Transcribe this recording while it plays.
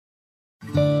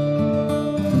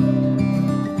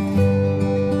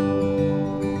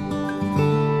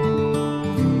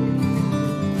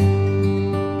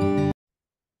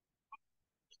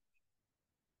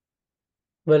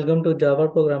Welcome to Java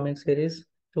programming series.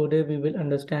 Today we will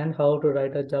understand how to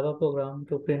write a Java program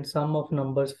to print sum of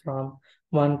numbers from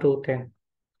 1 to 10.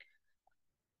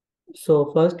 So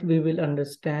first we will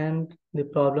understand the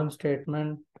problem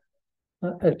statement.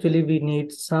 Actually we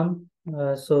need sum.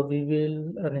 So we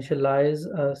will initialize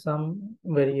some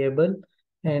variable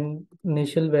and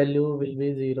initial value will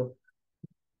be 0.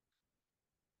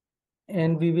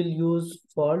 And we will use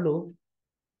for loop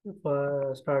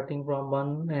for starting from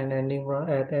 1 and ending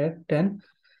at 10.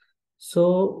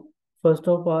 So first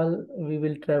of all, we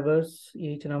will traverse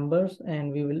each numbers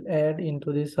and we will add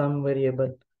into the sum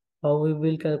variable. How we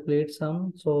will calculate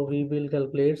sum? So we will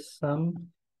calculate sum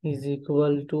is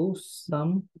equal to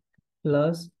sum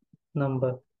plus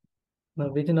number. Now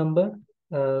which number?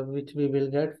 Which we will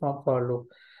get from for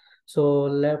loop. So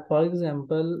for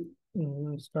example,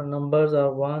 so numbers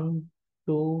are 1,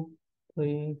 2,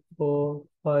 3, 4,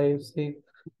 5, 6,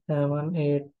 7,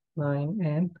 8, 9,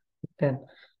 and 10.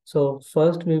 So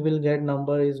first we will get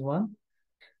number is 1.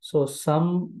 So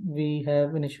sum we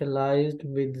have initialized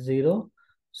with 0.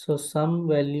 So sum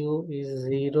value is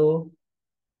 0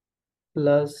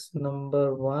 plus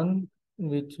number 1,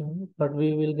 which what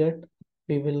we will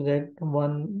get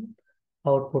 1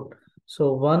 output.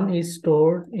 So 1 is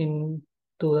stored into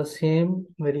the same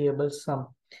variable sum.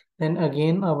 Then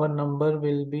again our number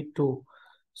will be 2.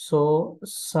 So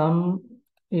sum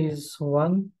is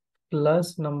 1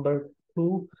 plus number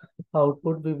 2,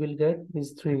 output we will get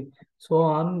is 3. So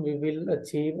on we will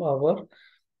achieve our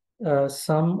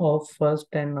sum of first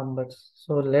 10 numbers.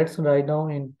 So let's write down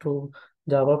into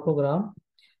Java program.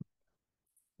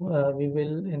 We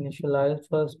will initialize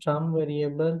first sum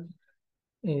variable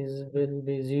is will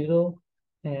be 0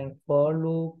 and for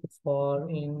loop for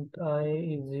int I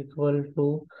is equal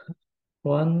to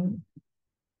 1,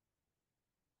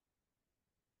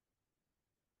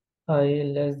 I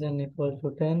less than equal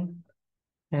to 10,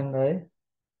 and I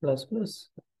plus plus.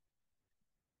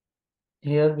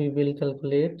 Here we will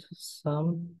calculate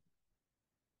sum,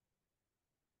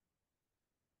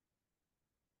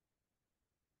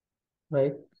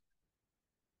 right?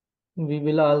 We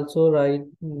will also write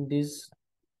this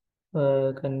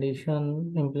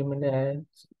condition implement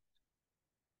as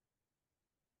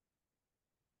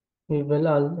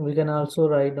we can also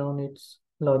write down its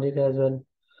logic as well.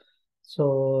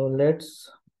 So let's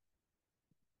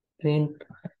print.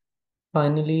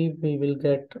 Finally, we will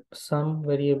get some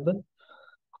variable,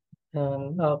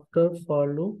 and after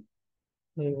for loop,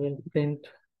 we will print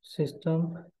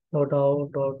system dot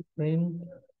out dot print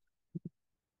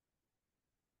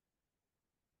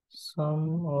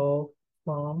sum of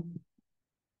from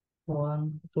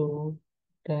 1 to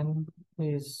 10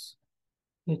 is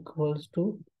equals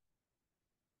to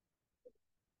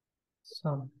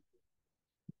sum.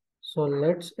 So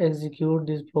let's execute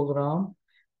this program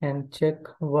and check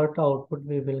what output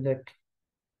we will get.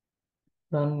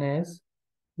 Run as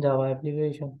Java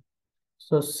application.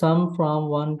 So sum from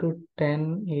 1 to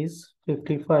 10 is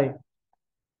 55.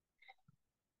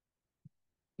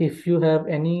 If you have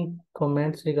any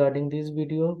comments regarding this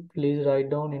video, please write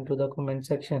down into the comment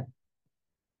section.